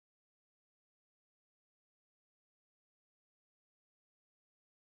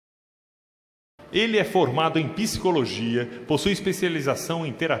Ele é formado em psicologia, possui especialização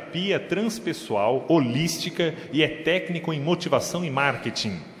em terapia transpessoal, holística e é técnico em motivação e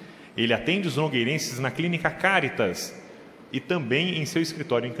marketing. Ele atende os nogueirenses na Clínica Caritas e também em seu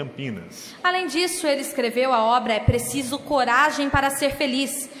escritório em Campinas. Além disso, ele escreveu a obra É Preciso Coragem para Ser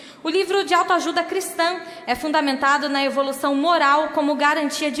Feliz. O livro de autoajuda cristã é fundamentado na evolução moral como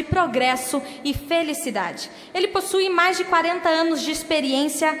garantia de progresso e felicidade. Ele possui mais de 40 anos de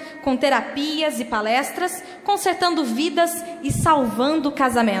experiência com terapias e palestras, consertando vidas e salvando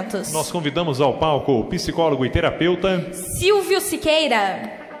casamentos. Nós convidamos ao palco o psicólogo e terapeuta Silvio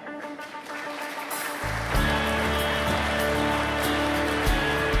Siqueira.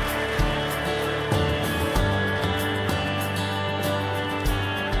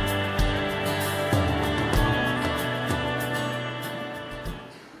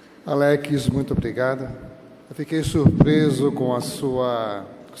 Alex, muito obrigado. Eu fiquei surpreso com o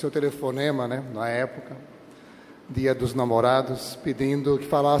seu telefonema, né, na época, Dia dos Namorados, pedindo que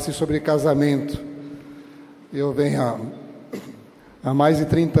falasse sobre casamento. Eu venho há mais de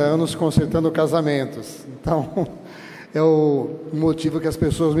 30 anos consertando casamentos. Então, é o motivo que as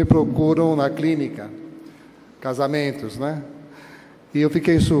pessoas me procuram na clínica. Casamentos, né? E eu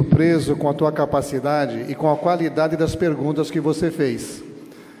fiquei surpreso com a tua capacidade e com a qualidade das perguntas que você fez.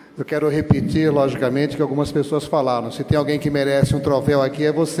 Eu quero repetir, logicamente, que algumas pessoas falaram. Se tem alguém que merece um troféu aqui,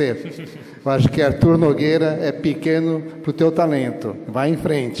 é você. Eu acho que Arthur Nogueira é pequeno para o teu talento. Vai em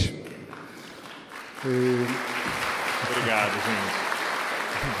frente. Obrigado, gente.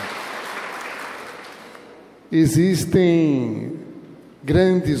 Existem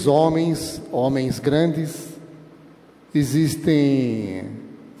grandes homens, homens grandes. Existem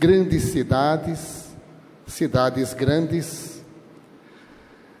grandes cidades, cidades grandes.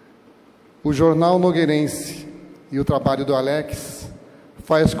 O jornal nogueirense e o trabalho do Alex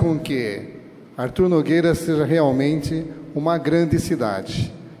faz com que Arthur Nogueira seja realmente uma grande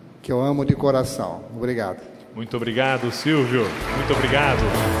cidade, que eu amo de coração. Obrigado. Muito obrigado, Silvio. Muito obrigado.